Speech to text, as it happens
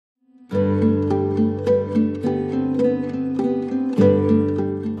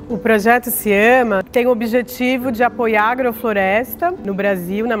projeto SiAMA tem o objetivo de apoiar a agrofloresta no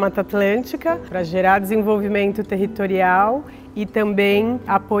Brasil, na Mata Atlântica, para gerar desenvolvimento territorial e também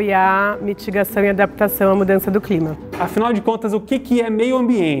apoiar mitigação e adaptação à mudança do clima. Afinal de contas, o que é meio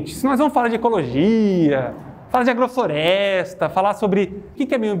ambiente? Se nós vamos falar de ecologia, falar de agrofloresta, falar sobre o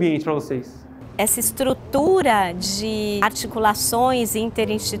que é meio ambiente para vocês? Essa estrutura de articulações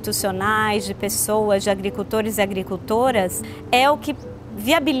interinstitucionais, de pessoas, de agricultores e agricultoras, é o que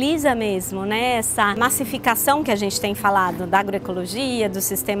viabiliza mesmo, né, essa massificação que a gente tem falado da agroecologia, dos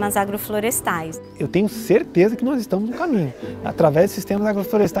sistemas agroflorestais. Eu tenho certeza que nós estamos no caminho, através de sistemas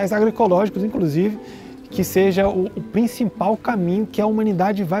agroflorestais agroecológicos, inclusive, que seja o principal caminho que a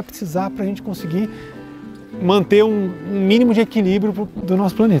humanidade vai precisar para a gente conseguir manter um mínimo de equilíbrio do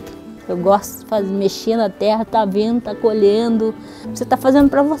nosso planeta. Eu gosto de mexer na terra, tá vendo, tá colhendo, você tá fazendo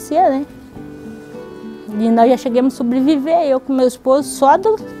para você, né? E nós já chegamos a sobreviver, eu com meu esposo, só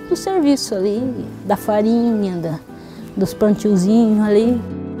do serviço ali, da farinha, dos plantiozinhos ali.